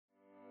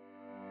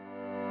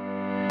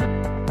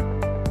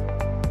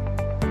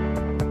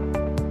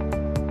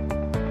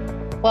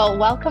Well,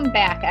 welcome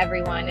back,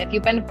 everyone. If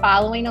you've been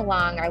following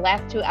along, our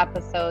last two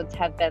episodes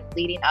have been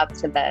leading up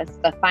to this,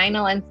 the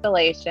final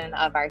installation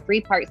of our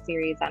three-part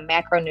series on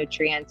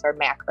macronutrients or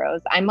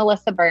macros. I'm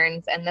Melissa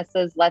Burns, and this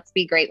is Let's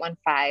Be Great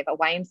 1-5, a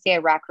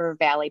YMCA Rock River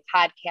Valley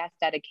podcast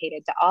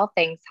dedicated to all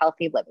things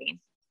healthy living.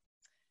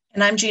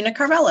 And I'm Gina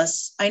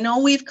Carvelis. I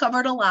know we've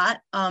covered a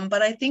lot,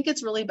 but I think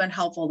it's really been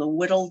helpful to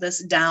whittle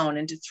this down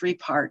into three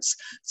parts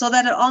so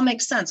that it all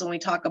makes sense when we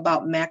talk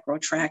about macro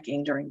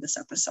tracking during this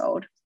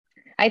episode.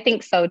 I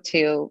think so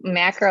too.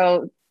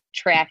 Macro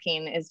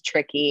tracking is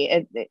tricky.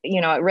 It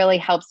really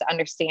helps to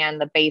understand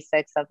the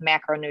basics of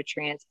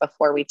macronutrients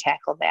before we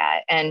tackle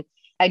that. And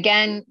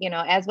again,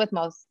 as with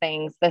most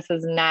things, this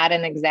is not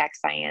an exact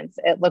science.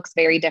 It looks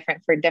very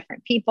different for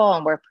different people,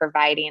 and we're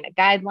providing a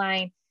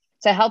guideline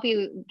to help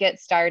you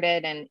get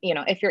started. And,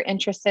 if you're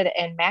interested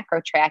in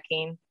macro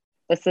tracking,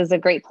 this is a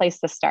great place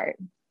to start.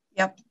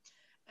 Yep.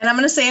 And I'm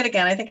going to say it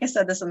again. I think I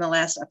said this in the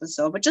last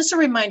episode, but just a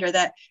reminder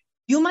that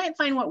you might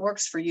find what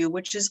works for you,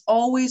 which is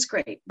always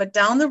great, but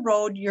down the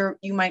road, you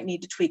might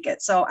need to tweak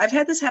it. So I've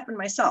had this happen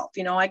myself.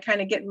 I kind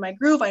of get in my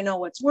groove. I know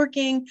what's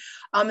working.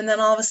 And then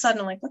all of a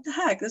sudden I'm like, what the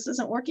heck, this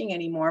isn't working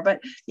anymore.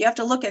 But you have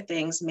to look at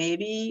things.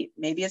 Maybe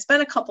it's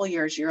been a couple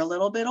years. You're a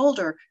little bit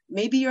older.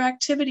 Maybe your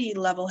activity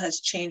level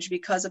has changed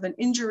because of an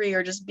injury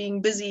or just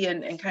being busy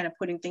and kind of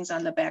putting things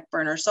on the back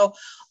burner. So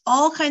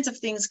all kinds of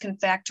things can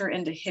factor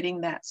into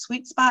hitting that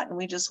sweet spot. And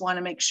we just want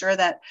to make sure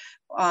that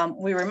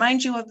we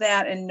remind you of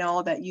that and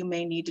know that you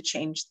may need to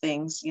change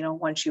things,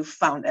 once you've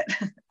found it.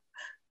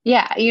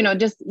 Yeah.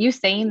 Just you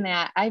saying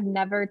that, I've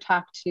never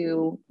talked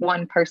to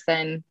one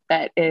person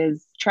that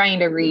is trying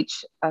to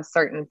reach a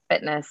certain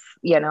fitness,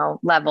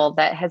 level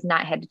that has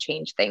not had to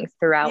change things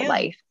throughout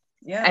life.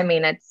 Yeah. I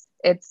mean,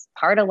 it's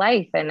part of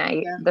life.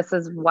 And this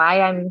is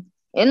why I'm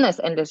in this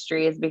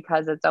industry, is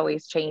because it's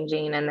always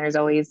changing and there's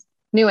always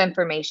new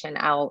information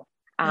out.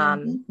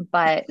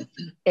 But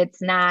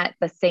it's not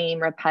the same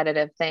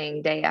repetitive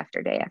thing day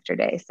after day after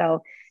day.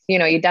 So,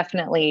 you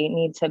definitely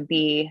need to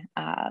be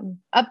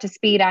up to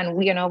speed on,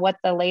 what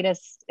the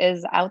latest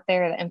is out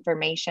there, the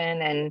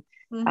information,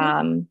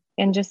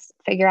 and just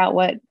figure out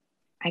what,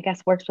 I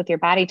guess, works with your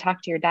body.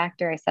 Talk to your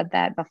doctor. I said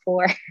that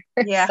before.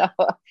 Yeah.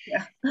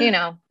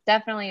 So,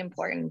 definitely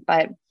important.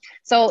 But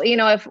so,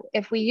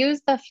 if we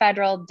use the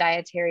federal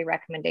dietary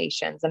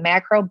recommendations, a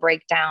macro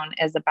breakdown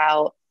is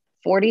about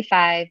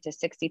 45 to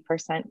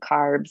 60%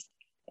 carbs.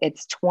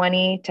 It's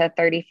 20 to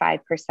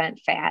 35%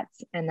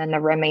 fats, and then the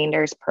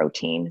remainder is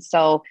protein.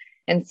 So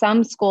in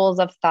some schools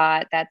of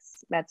thought,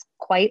 that's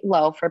quite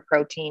low for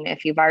protein.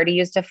 If you've already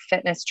used a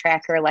fitness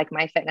tracker like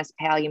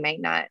MyFitnessPal, you might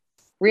not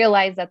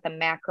realize that the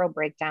macro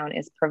breakdown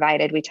is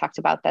provided. We talked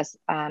about this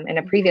in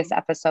a previous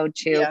episode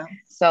too. Yeah.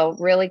 So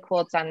really cool.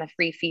 It's on the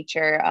free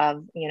feature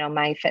of,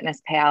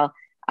 MyFitnessPal.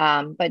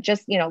 But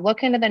just,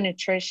 look into the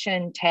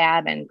nutrition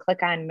tab and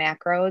click on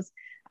macros.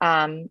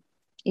 And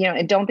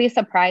don't be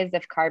surprised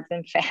if carbs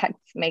and fats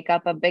make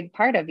up a big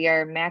part of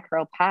your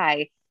macro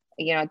pie.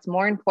 It's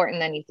more important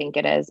than you think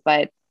it is,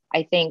 but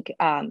I think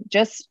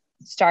just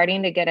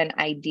starting to get an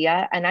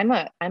idea, and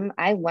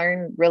I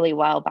learn really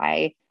well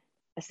by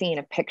seeing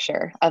a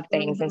picture of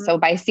things. And so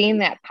by seeing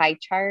that pie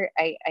chart,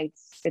 it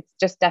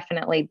just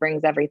definitely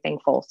brings everything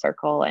full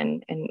circle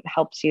and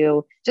helps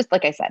you. Just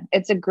like I said,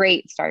 it's a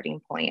great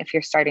starting point if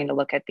you're starting to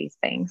look at these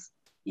things.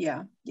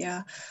 Yeah.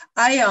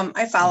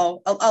 I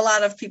follow a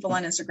lot of people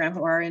on Instagram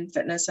who are in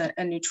fitness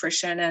and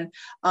nutrition,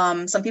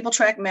 and some people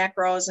track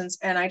macros.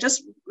 And I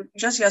just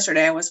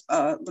yesterday I was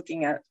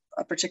looking at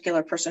a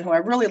particular person who I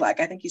really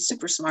like. I think he's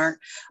super smart,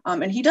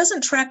 and he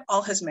doesn't track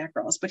all his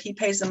macros, but he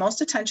pays the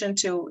most attention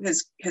to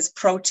his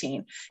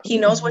protein. He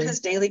knows what his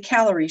daily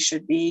calories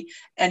should be,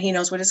 and he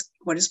knows what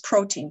his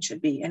protein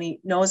should be, and he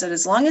knows that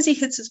as long as he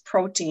hits his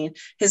protein,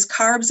 his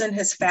carbs and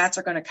his fats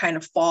are going to kind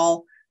of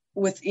fall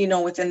within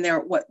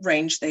what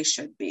range they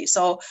should be.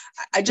 So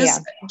I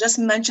just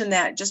mentioned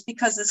that just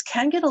because this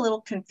can get a little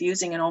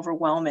confusing and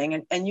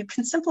overwhelming, and you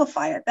can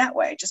simplify it that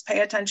way. Just pay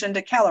attention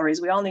to calories.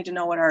 We all need to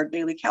know what our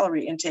daily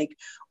calorie intake,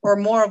 or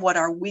more of what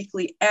our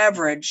weekly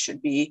average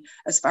should be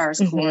as far as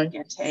caloric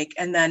intake,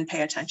 and then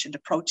pay attention to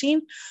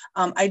protein.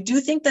 I do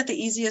think that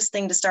the easiest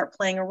thing to start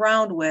playing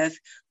around with,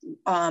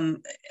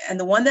 and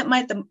the one that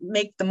might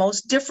make the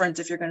most difference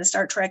if you're going to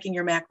start tracking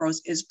your macros,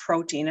 is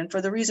protein. And for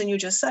the reason you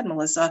just said,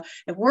 Melissa,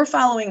 if we're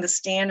following the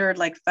standard,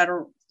 like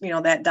federal,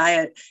 that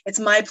diet, it's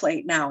My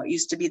Plate now. It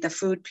used to be the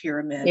food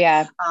pyramid.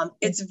 Yeah.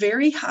 It's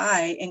very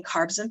high in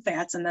carbs and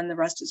fats, and then the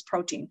rest is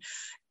protein.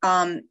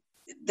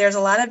 There's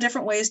a lot of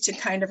different ways to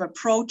kind of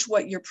approach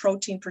what your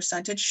protein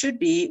percentage should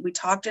be. We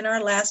talked in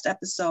our last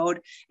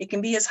episode, it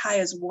can be as high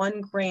as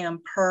 1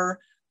 gram per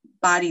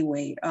body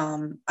weight,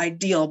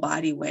 ideal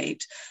body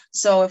weight.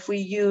 So if we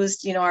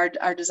used,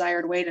 our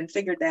desired weight and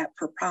figured that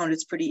per pound,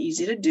 it's pretty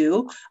easy to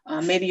do.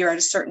 Maybe you're at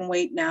a certain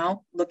weight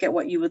now, look at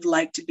what you would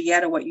like to be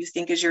at, or what you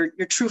think is your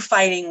true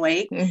fighting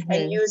weight,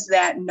 and use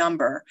that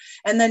number.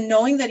 And then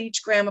knowing that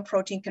each gram of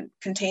protein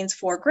contains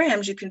 4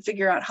 grams, you can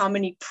figure out how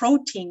many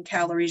protein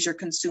calories you're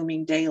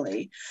consuming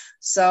daily.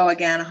 So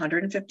again,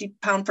 150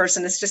 pound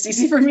person, it's just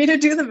easy for me to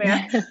do the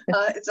math.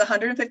 It's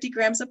 150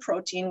 grams of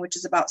protein, which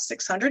is about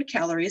 600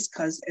 calories,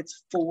 because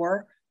it's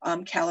 4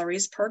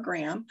 calories per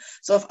gram.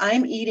 So if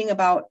I'm eating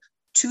about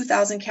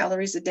 2,000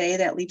 calories a day,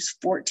 that leaves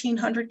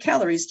 1,400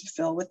 calories to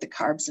fill with the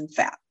carbs and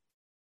fat.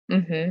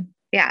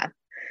 Yeah.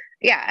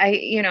 Yeah.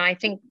 I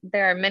think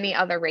there are many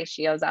other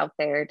ratios out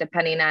there,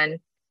 depending on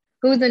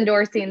who's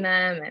endorsing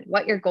them and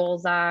what your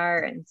goals are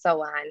and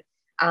so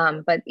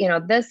on. But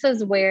this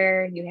is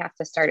where you have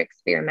to start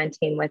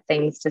experimenting with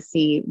things to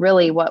see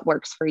really what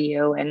works for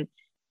you. And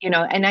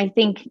I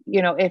think,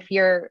 if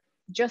you're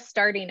just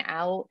starting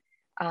out,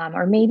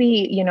 or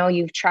maybe,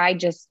 you've tried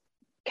just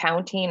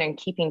counting and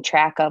keeping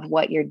track of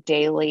what your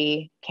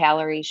daily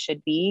calories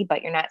should be,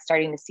 but you're not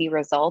starting to see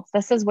results.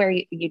 This is where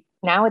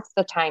now it's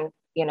the time,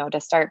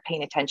 to start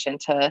paying attention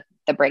to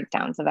the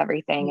breakdowns of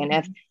everything. And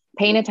if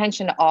paying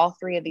attention to all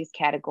 3 of these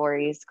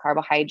categories,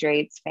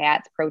 carbohydrates,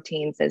 fats,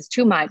 proteins, is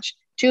too much,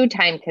 too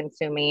time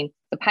consuming,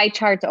 the pie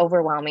chart's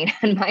overwhelming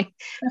on my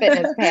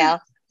FitnessPal.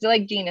 So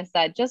like Gina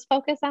said, just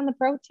focus on the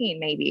protein.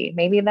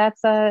 Maybe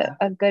that's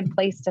a good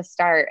place to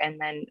start. And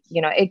then,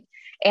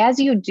 as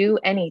you do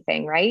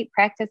anything, right?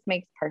 Practice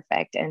makes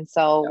perfect. And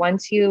so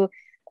once you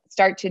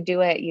start to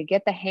do it, you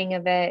get the hang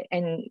of it.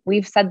 And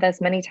we've said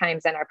this many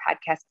times in our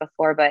podcast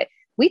before, but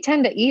we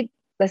tend to eat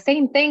the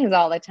same things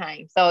all the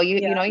time. So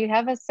you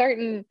have a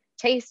certain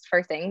taste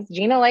for things.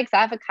 Gina likes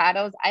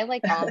avocados. I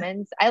like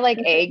almonds. I like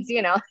eggs,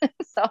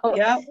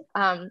 So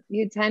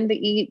you tend to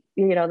eat,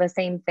 the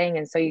same thing.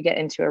 And so you get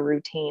into a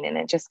routine and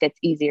it just gets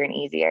easier and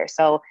easier.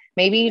 So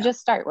maybe you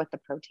just start with the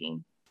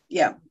protein.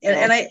 Yeah.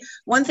 And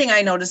one thing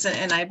I noticed,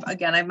 and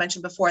I've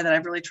mentioned before that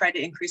I've really tried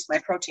to increase my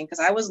protein, because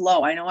I was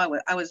low. I know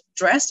I was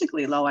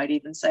drastically low. I'd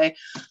even say,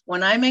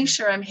 when I make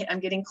sure I'm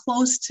getting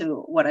close to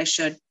what I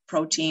should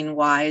protein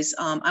wise,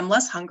 I'm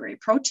less hungry.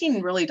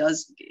 Protein really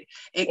does,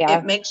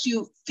 it makes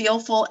you feel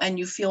full, and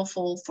you feel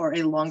full for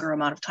a longer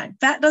amount of time.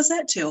 Fat does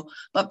that too,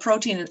 but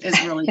protein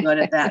is really good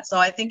at that. So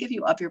I think if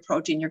you up your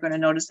protein, you're going to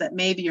notice that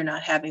maybe you're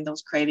not having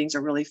those cravings,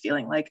 or really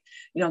feeling like,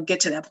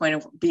 get to that point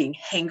of being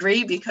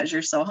hangry because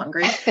you're so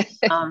hungry.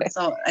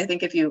 So I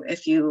think if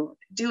you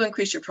do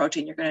increase your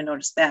protein, you're going to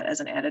notice that as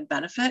an added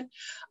benefit.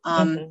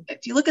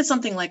 If you look at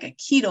something like a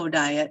keto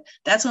diet,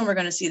 that's when we're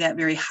going to see that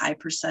very high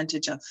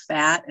percentage of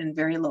fat and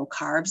very low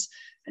carbs.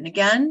 And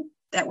again,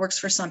 that works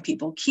for some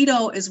people.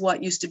 Keto is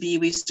what used to be,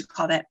 we used to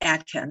call that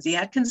Atkins. The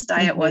Atkins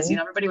diet was,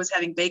 everybody was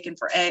having bacon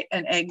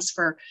and eggs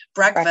for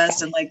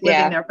breakfast and like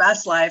living their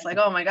best life. Like,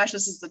 oh my gosh,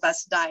 this is the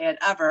best diet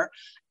ever.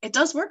 It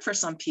does work for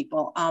some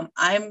people.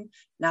 I'm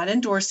not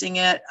endorsing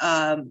it.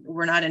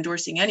 We're not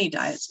endorsing any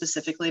diet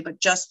specifically,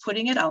 but just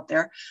putting it out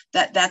there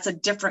that's a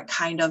different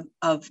kind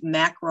of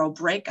macro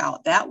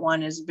breakout. That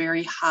one is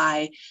very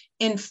high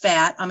in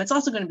fat. It's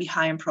also going to be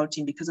high in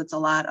protein because it's a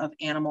lot of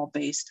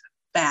animal-based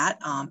fat,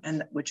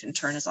 and which in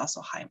turn is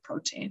also high in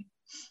protein.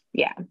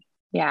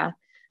 Yeah.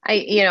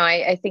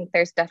 I think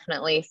there's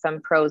definitely some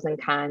pros and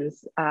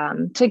cons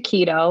to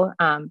keto.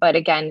 But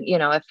again,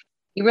 if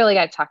you really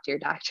got to talk to your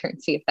doctor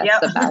and see if that's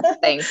the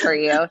best thing for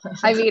you.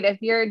 I mean,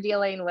 if you're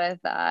dealing with,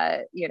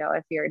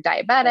 if you're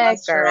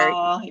diabetic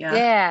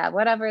or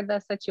whatever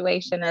the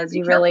situation is,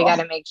 you really got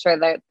to make sure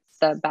that's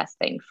the best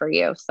thing for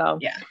you. So,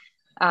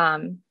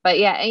 but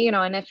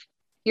and if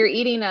you're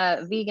eating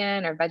a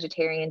vegan or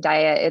vegetarian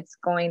diet, it's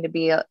going to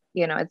be, a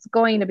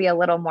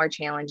little more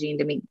challenging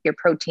to meet your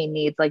protein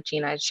needs, like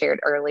Gina shared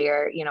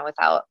earlier,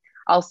 without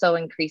also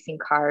increasing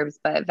carbs.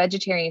 But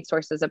vegetarian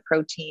sources of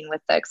protein,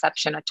 with the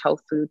exception of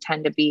tofu,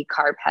 tend to be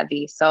carb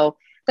heavy. So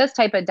this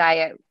type of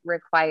diet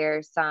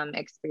requires some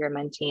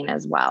experimenting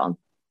as well.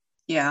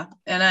 Yeah.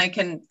 And I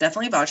can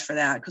definitely vouch for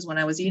that, because when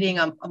I was eating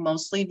a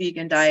mostly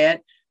vegan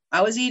diet,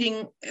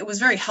 it was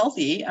very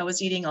healthy. I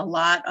was eating a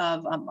lot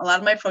of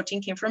my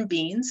protein came from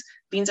beans.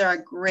 Beans are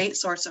a great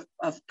source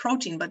of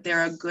protein, but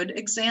they're a good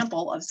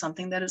example of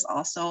something that is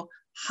also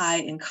high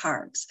in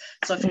carbs.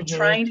 So if you're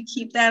trying to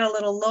keep that a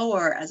little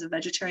lower as a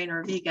vegetarian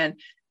or a vegan,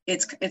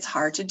 it's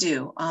hard to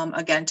do.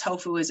 Again,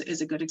 tofu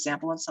is a good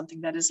example of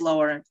something that is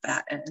lower in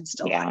fat and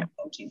still high in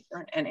protein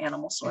for an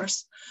animal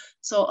source.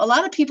 So a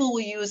lot of people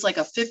will use like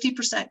a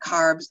 50%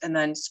 carbs and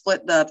then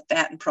split the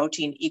fat and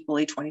protein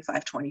equally,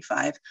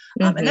 25-25.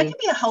 And that can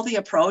be a healthy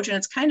approach, and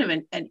it's kind of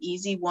an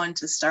easy one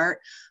to start.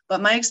 But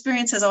my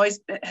experience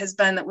has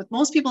been that with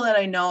most people that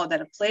I know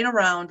that have played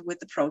around with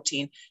the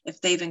protein,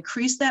 if they've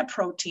increased that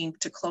protein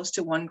to close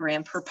to 1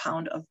 gram per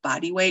pound of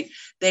body weight,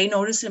 they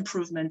notice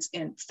improvements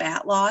in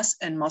fat loss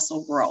and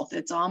muscle growth.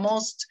 It's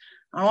almost,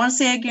 I don't want to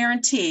say a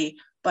guarantee,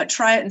 but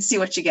try it and see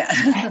what you get.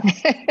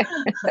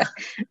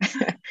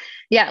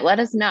 Yeah, let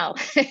us know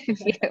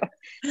if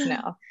you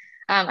know.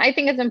 I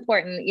think it's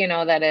important,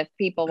 that if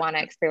people want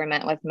to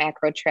experiment with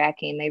macro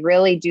tracking, they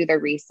really do their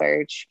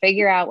research,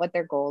 figure out what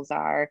their goals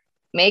are,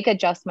 make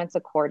adjustments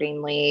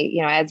accordingly.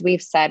 As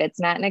we've said, it's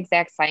not an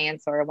exact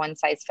science or a one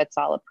size fits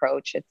all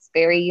approach. It's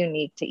very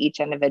unique to each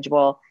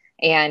individual.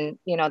 And,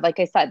 like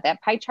I said,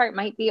 that pie chart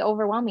might be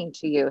overwhelming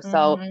to you.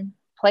 So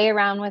play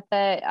around with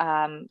it.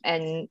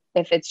 And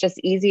if it's just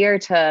easier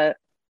to,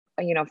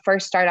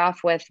 first start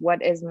off with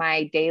what is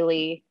my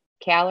daily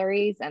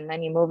calories, and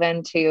then you move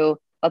into,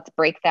 let's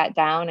break that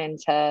down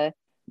into,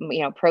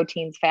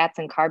 proteins, fats,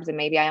 and carbs. And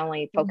maybe I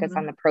only focus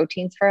on the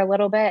proteins for a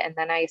little bit, and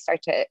then I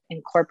start to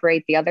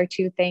incorporate the other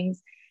two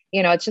things.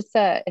 It's just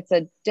it's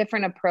a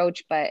different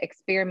approach, but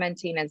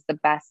experimenting is the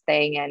best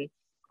thing. And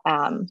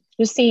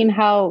just seeing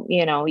how,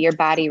 your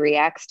body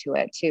reacts to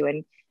it too.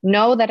 And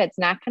know that it's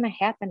not going to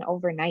happen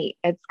overnight.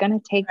 It's going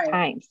to take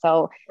time.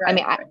 So,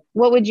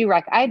 what would you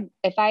recommend?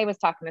 If I was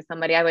talking to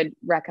somebody, I would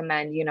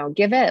recommend,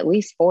 give it at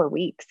least 4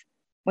 weeks.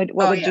 What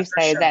would you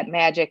say is that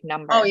magic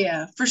number? Oh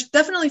yeah,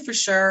 definitely for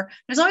sure.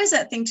 There's always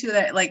that thing too,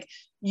 that like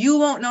you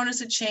won't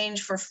notice a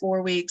change for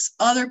 4 weeks.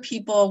 Other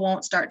people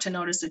won't start to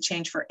notice a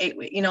change for 8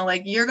 weeks.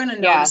 Like you're going to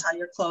notice how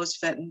your clothes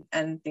fit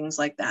and things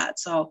like that.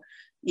 So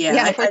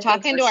yeah. If we're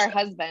talking to our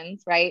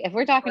husbands, right? If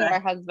we're talking to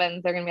our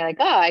husbands, they're going to be like,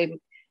 oh, I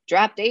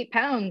dropped 8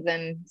 pounds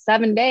in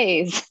 7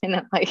 days. And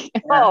I'm like,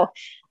 oh,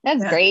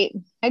 that's great.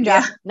 I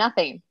dropped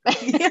nothing.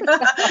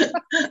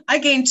 I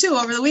gained 2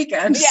 over the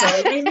weekend.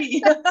 So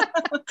maybe.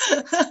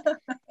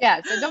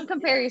 So don't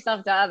compare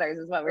yourself to others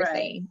is what we're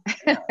saying.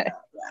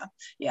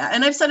 Yeah.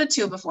 And I've said it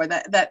too before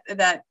that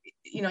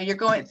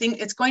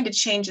it's going to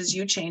change as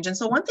you change. And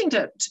so one thing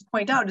to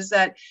point out is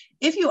that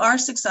if you are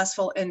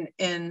successful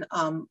in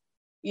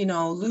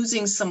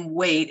losing some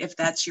weight, if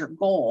that's your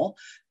goal,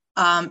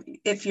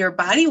 if your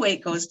body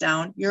weight goes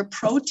down, your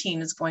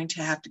protein is going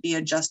to have to be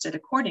adjusted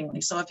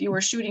accordingly. So if you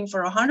were shooting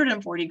for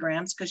 140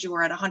 grams because you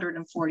were at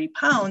 140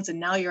 pounds and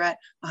now you're at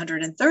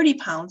 130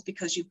 pounds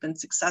because you've been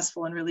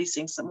successful in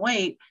releasing some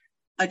weight,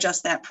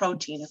 adjust that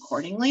protein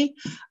accordingly.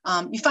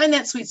 You find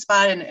that sweet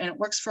spot and it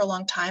works for a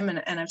long time.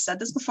 And I've said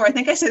this before, I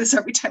think I say this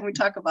every time we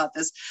talk about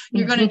this,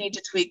 you're going to need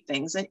to tweak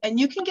things and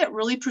you can get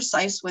really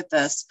precise with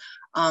this.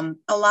 A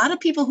lot of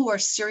people who are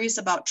serious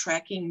about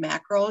tracking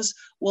macros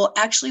will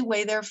actually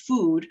weigh their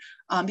food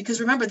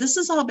because remember, this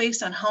is all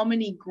based on how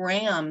many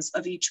grams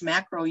of each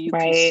macro you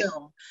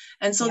consume.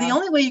 And so the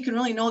only way you can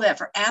really know that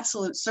for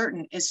absolute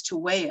certain is to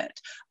weigh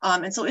it.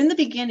 And so in the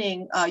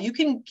beginning, you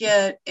can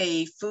get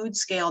a food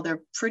scale.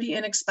 They're pretty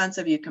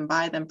inexpensive. You can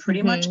buy them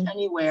pretty much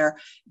anywhere.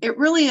 It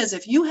really is.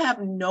 If you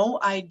have no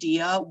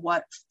idea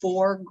what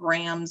 4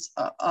 grams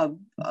of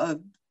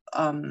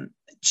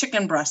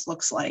chicken breast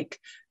looks like,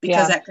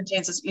 because that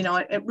contains this,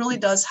 it really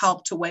does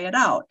help to weigh it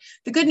out.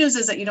 The good news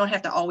is that you don't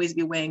have to always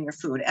be weighing your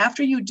food.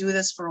 After you do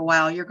this for a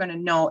while, you're going to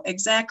know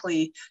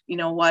exactly,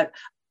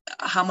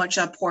 how much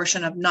a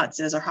portion of nuts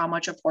is, or how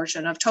much a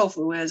portion of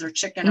tofu is, or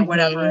chicken, or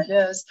whatever it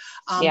is.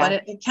 But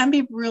it can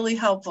be really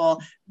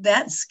helpful.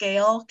 That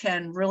scale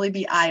can really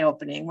be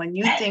eye-opening when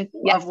you think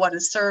of what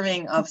a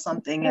serving of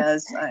something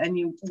is, and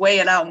you weigh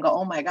it out and go,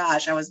 oh my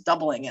gosh, I was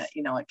doubling it.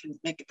 It can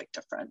make a big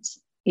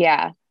difference.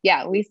 Yeah.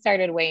 We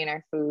started weighing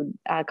our food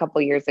a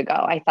couple years ago.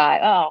 I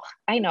thought, oh,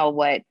 I know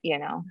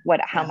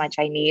how much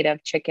I need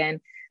of chicken,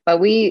 but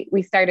we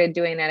started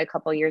doing it a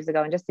couple years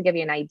ago. And just to give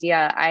you an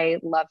idea, I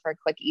love for a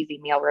quick, easy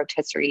meal,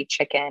 rotisserie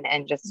chicken,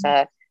 and just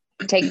to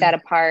take that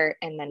apart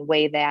and then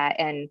weigh that.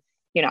 And,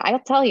 I'll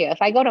tell you,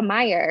 if I go to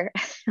Meijer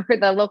or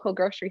the local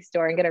grocery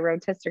store and get a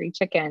rotisserie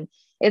chicken,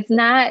 it's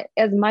not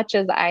as much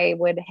as I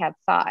would have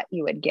thought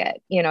you would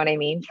get, you know what I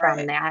mean,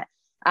 from that.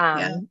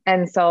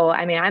 And so,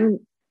 I'm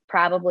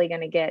probably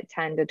going to get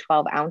 10 to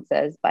 12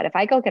 ounces. But if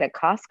I go get a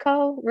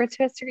Costco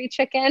rotisserie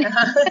chicken,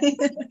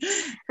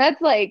 that's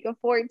like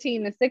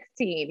 14 to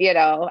 16,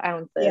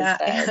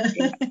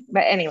 ounces.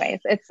 But anyways,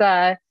 it's,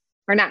 or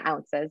not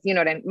ounces, you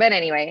know what I mean? But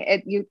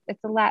anyway,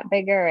 it's a lot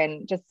bigger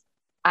and just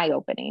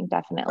eye-opening,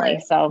 definitely.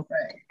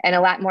 And a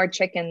lot more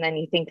chicken than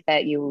you think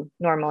that you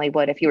normally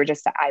would if you were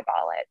just to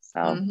eyeball it.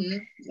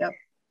 So,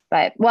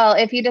 But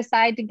if you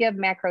decide to give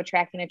macro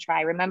tracking a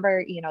try,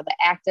 remember, the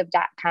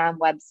active.com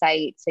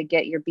website to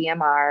get your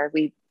BMR.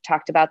 We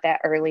talked about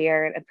that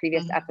earlier in a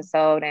previous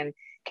episode, and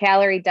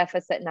calorie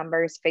deficit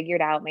numbers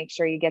figured out. Make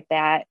sure you get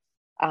that,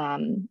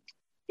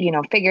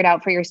 figured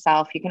out for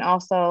yourself. You can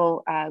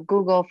also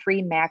Google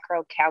free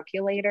macro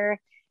calculator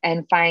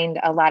and find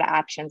a lot of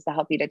options to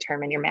help you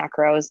determine your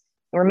macros.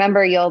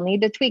 Remember, you'll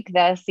need to tweak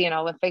this,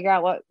 and figure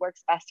out what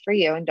works best for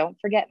you. And don't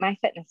forget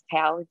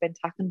MyFitnessPal. We've been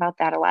talking about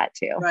that a lot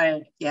too.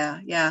 Right.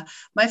 Yeah.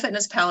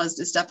 MyFitnessPal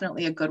is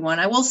definitely a good one.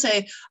 I will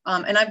say,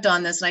 and I've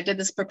done this, and I did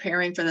this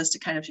preparing for this to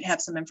kind of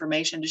have some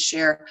information to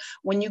share.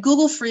 When you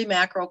Google free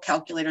macro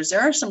calculators, there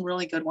are some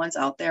really good ones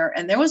out there.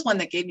 And there was one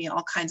that gave me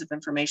all kinds of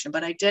information,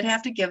 but I did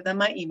have to give them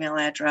my email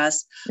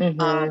address.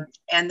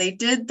 And they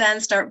did then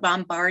start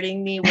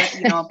bombarding me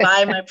with,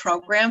 buy my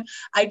program.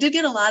 I did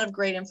get a lot of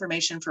great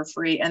information for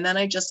free. And then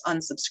I just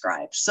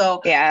unsubscribed.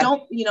 So Yeah.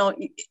 don't,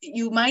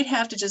 you might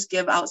have to just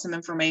give out some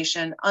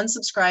information,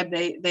 unsubscribe.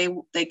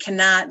 They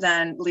cannot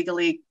then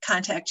legally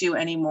contact you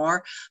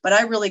anymore. But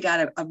I really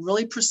got a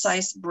really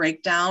precise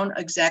breakdown,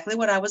 exactly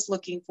what I was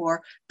looking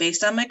for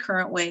based on my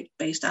current weight,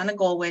 based on a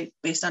goal weight,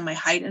 based on my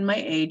height and my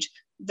age.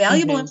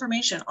 Valuable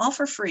information, all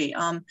for free.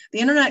 The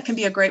internet can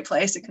be a great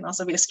place. It can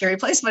also be a scary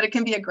place, but it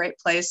can be a great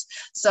place.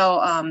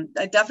 So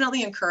I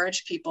definitely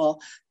encourage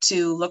people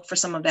to look for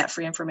some of that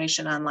free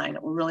information online.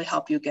 It will really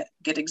help you get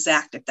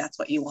exact if that's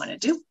what you want to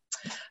do.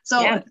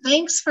 So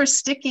thanks for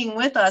sticking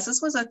with us.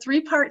 This was a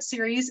 3-part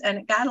series, and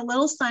it got a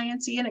little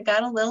sciencey and it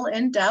got a little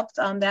in depth.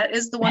 That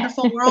is the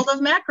wonderful world of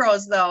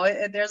macros, though.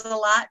 There's a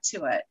lot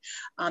to it.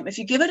 If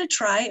you give it a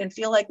try and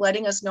feel like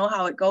letting us know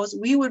how it goes,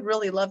 we would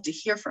really love to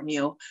hear from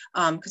you,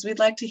 because we'd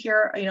like to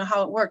hear,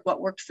 how it worked,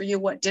 what worked for you,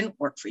 what didn't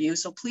work for you.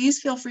 So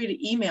please feel free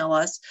to email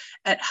us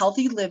at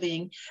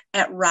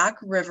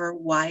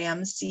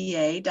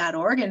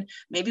healthyliving@rockriverymca.org, and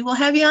maybe we'll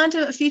have you on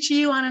to feature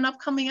you on an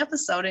upcoming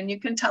episode, and you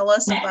can tell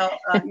us about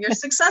your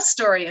success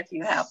story if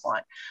you have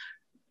one.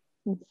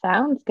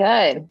 Sounds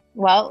good.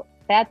 Well,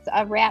 that's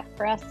a wrap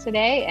for us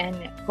today, and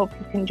hope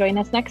you can join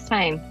us next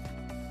time.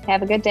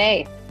 Have a good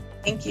day.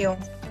 Thank you.